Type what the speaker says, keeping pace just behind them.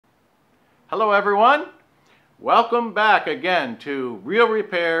Hello everyone. Welcome back again to Real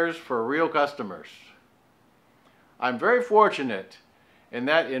Repairs for Real Customers. I'm very fortunate in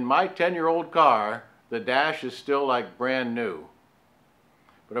that in my 10-year-old car, the dash is still like brand new.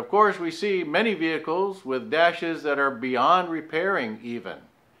 But of course we see many vehicles with dashes that are beyond repairing even.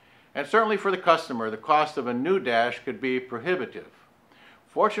 And certainly for the customer, the cost of a new dash could be prohibitive.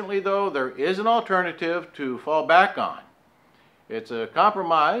 Fortunately though, there is an alternative to fall back on. It's a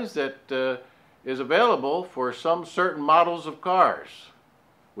compromise that is available for some certain models of cars.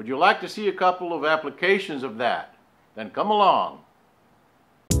 Would you like to see a couple of applications of that? Then come along.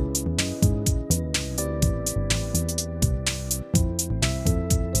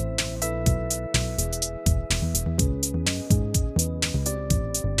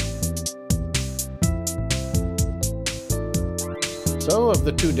 So of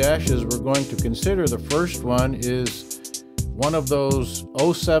the two dashes we're going to consider, the first one is one of those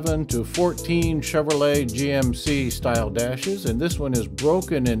 07 to 14 Chevrolet GMC style dashes, and this one is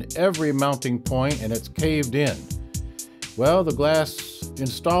broken in every mounting point and it's caved in. Well, the glass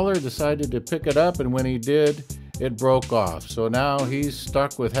installer decided to pick it up, and when he did, it broke off. So now he's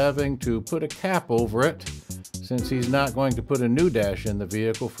stuck with having to put a cap over it since he's not going to put a new dash in the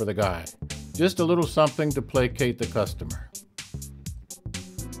vehicle for the guy. Just a little something to placate the customer.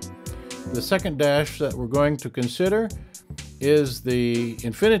 The second dash that we're going to consider is the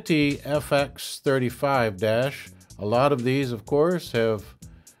Infiniti FX35 dash. A lot of these, of course, have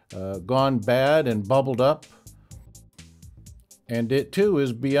gone bad and bubbled up, and it too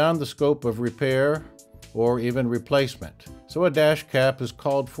is beyond the scope of repair or even replacement. So a dash cap is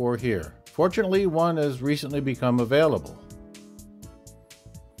called for here. Fortunately, one has recently become available.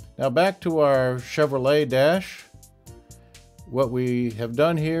 Now back to our Chevrolet dash. What we have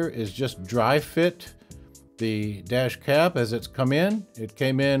done here is just dry fit the dash cap as it's come in. It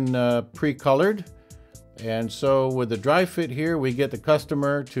came in pre-colored, and so with the dry fit here we get the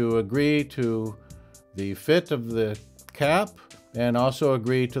customer to agree to the fit of the cap and also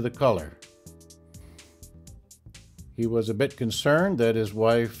agree to the color. He was a bit concerned that his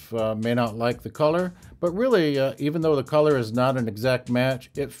wife may not like the color, but really even though the color is not an exact match,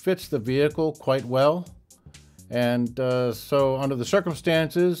 it fits the vehicle quite well, and so under the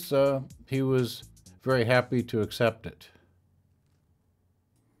circumstances he was very happy to accept it.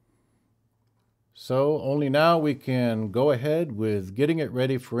 So only now we can go ahead with getting it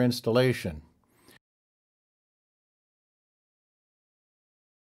ready for installation.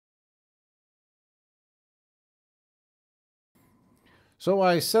 So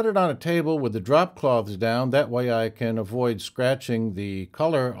I set it on a table with the drop cloths down. That way I can avoid scratching the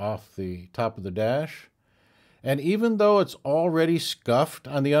color off the top of the dash. And even though it's already scuffed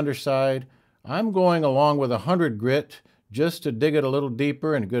on the underside, I'm going along with 100 grit just to dig it a little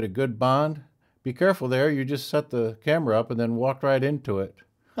deeper and get a good bond. Be careful there, you just set the camera up and then walked right into it.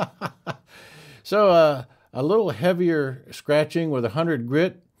 So a little heavier scratching with 100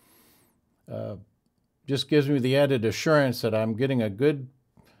 grit just gives me the added assurance that I'm getting a good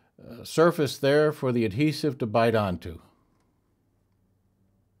surface there for the adhesive to bite onto.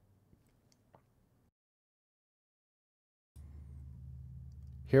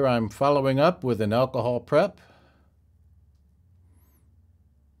 Here I'm following up with an alcohol prep.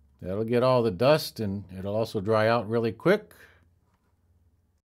 That'll get all the dust and it'll also dry out really quick.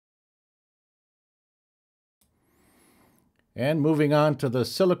 And moving on to the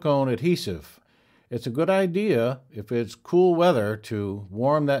silicone adhesive. It's a good idea if it's cool weather to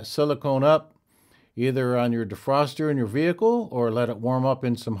warm that silicone up either on your defroster in your vehicle or let it warm up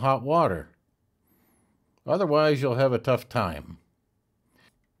in some hot water. Otherwise you'll have a tough time.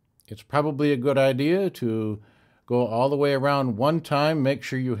 It's probably a good idea to go all the way around one time, make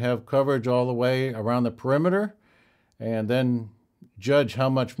sure you have coverage all the way around the perimeter, and then judge how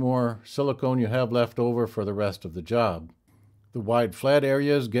much more silicone you have left over for the rest of the job. The wide flat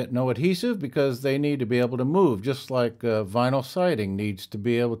areas get no adhesive because they need to be able to move, just like vinyl siding needs to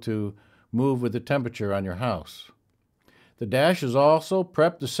be able to move with the temperature on your house. The dash is also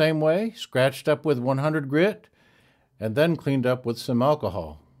prepped the same way, scratched up with 100 grit, and then cleaned up with some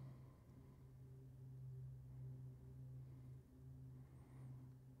alcohol.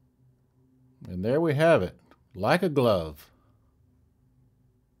 And there we have it, like a glove.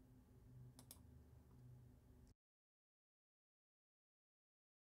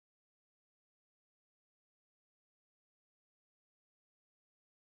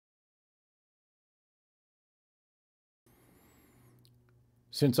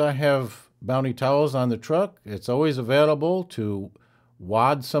 Since I have Bounty towels on the truck, it's always available to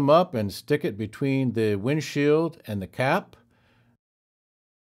wad some up and stick it between the windshield and the cap.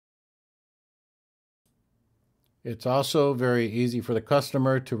 It's also very easy for the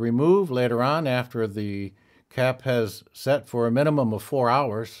customer to remove later on after the cap has set for a minimum of 4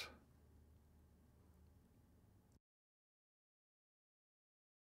 hours.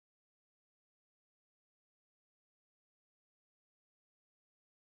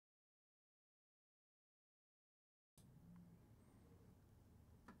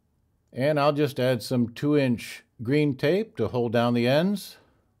 And I'll just add some 2-inch green tape to hold down the ends.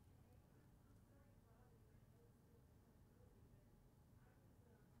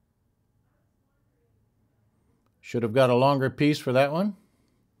 Should have got a longer piece for that one.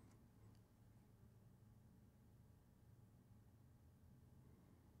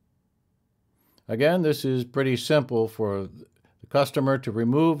 Again, this is pretty simple for the customer to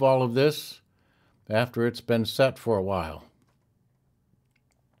remove all of this after it's been set for a while.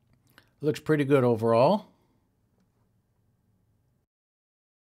 Looks pretty good overall.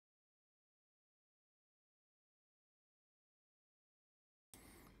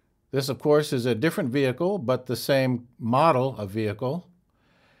 This, of course, is a different vehicle, but the same model of vehicle.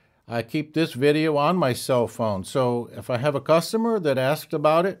 I keep this video on my cell phone, so if I have a customer that asked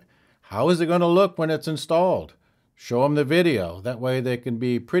about it, how is it going to look when it's installed? Show them the video. That way they can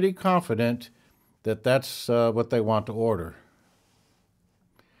be pretty confident that that's what they want to order.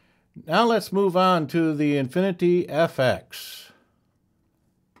 Now let's move on to the Infiniti FX.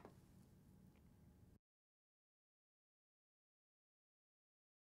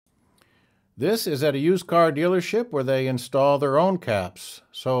 This is at a used car dealership where they install their own caps.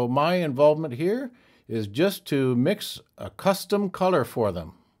 So my involvement here is just to mix a custom color for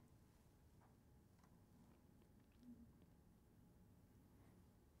them.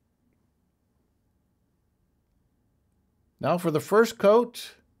 Now for the first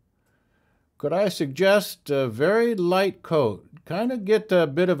coat, could I suggest a very light coat? Kind of get a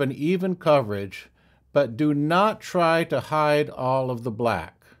bit of an even coverage, but do not try to hide all of the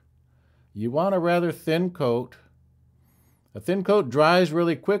black. You want a rather thin coat. A thin coat dries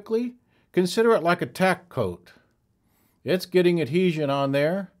really quickly. Consider it like a tack coat. It's getting adhesion on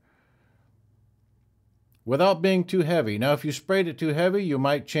there without being too heavy. Now, if you sprayed it too heavy, you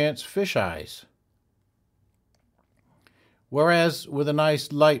might chance fish eyes. Whereas with a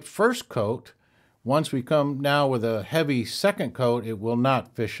nice light first coat, once we come now with a heavy second coat, it will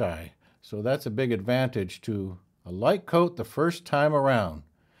not fish eye. So that's a big advantage to a light coat the first time around.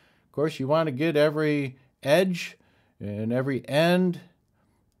 Of course, you want to get every edge and every end.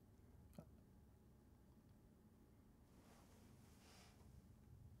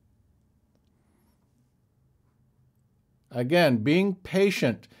 Again, being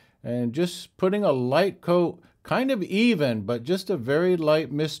patient and just putting a light coat, kind of even, but just a very light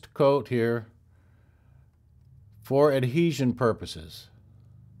mist coat here for adhesion purposes.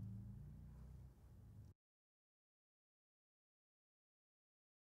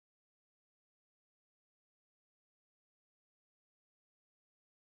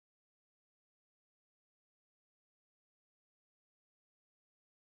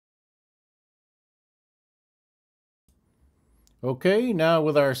 Okay, now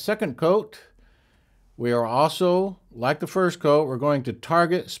with our second coat, we are also, like the first coat, we're going to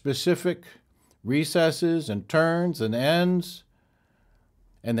target specific recesses and turns and ends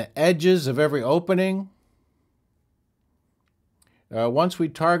and the edges of every opening. Once we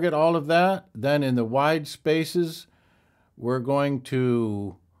target all of that, then in the wide spaces, we're going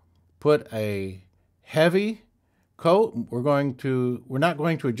to put a heavy coat. We're not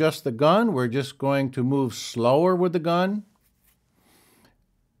going to adjust the gun. We're just going to move slower with the gun.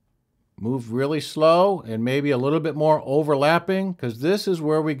 Move really slow and maybe a little bit more overlapping, because this is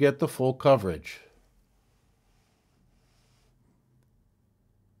where we get the full coverage.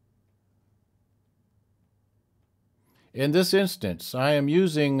 In this instance, I am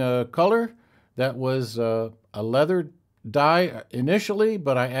using a color that was a leather dye initially,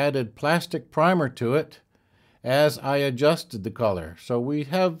 but I added plastic primer to it as I adjusted the color. So we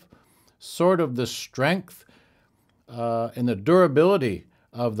have sort of the strength and the durability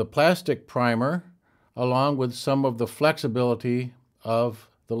of the plastic primer along with some of the flexibility of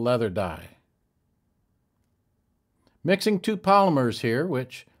the leather dye. Mixing two polymers here,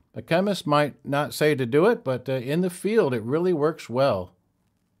 which a chemist might not say to do it, but in the field it really works well.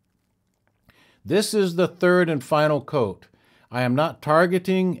 This is the third and final coat. I am not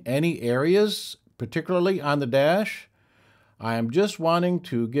targeting any areas, particularly on the dash. I am just wanting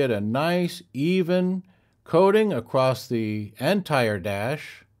to get a nice, even coating across the entire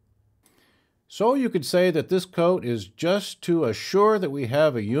dash. So you could say that this coat is just to assure that we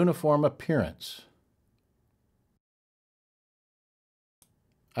have a uniform appearance.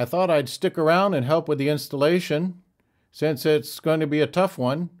 I thought I'd stick around and help with the installation. Since it's going to be a tough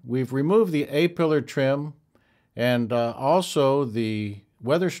one, we've removed the A-pillar trim and also the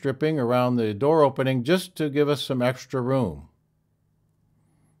weather stripping around the door opening just to give us some extra room.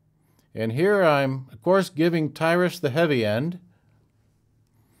 And here I'm, of course, giving Tyrus the heavy end.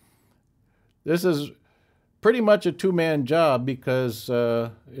 This is pretty much a two-man job because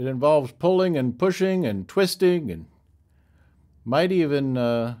it involves pulling and pushing and twisting, and might even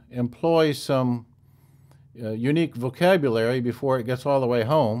employ some unique vocabulary before it gets all the way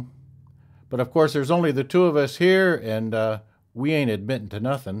home. But of course there's only the two of us here, and we ain't admitting to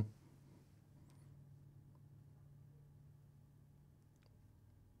nothing.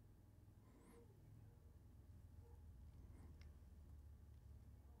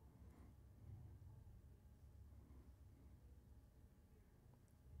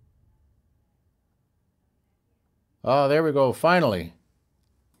 Oh, there we go, finally.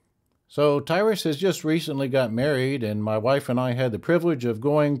 So Tyrus has just recently got married, and my wife and I had the privilege of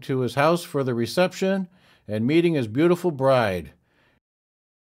going to his house for the reception and meeting his beautiful bride.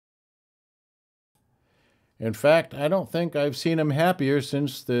 In fact, I don't think I've seen him happier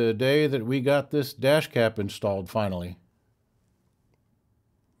since the day that we got this dash cap installed finally.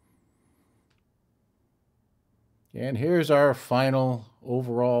 And here's our final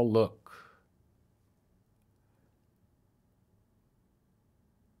overall look.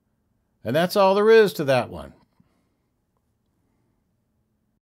 And that's all there is to that one.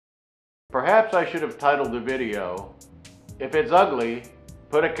 Perhaps I should have titled the video, "If it's ugly,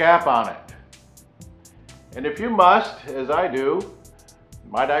 put a cap on it." And if you must, as I do,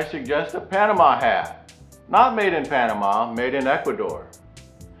 might I suggest a Panama hat. Not made in Panama, made in Ecuador.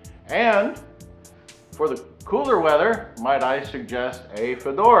 And for the cooler weather, might I suggest a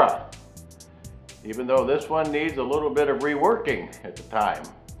fedora, even though this one needs a little bit of reworking at the time.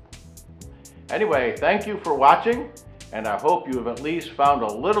 Anyway, thank you for watching, and I hope you have at least found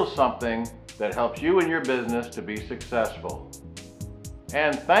a little something that helps you in your business to be successful.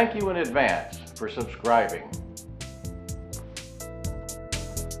 And thank you in advance for subscribing.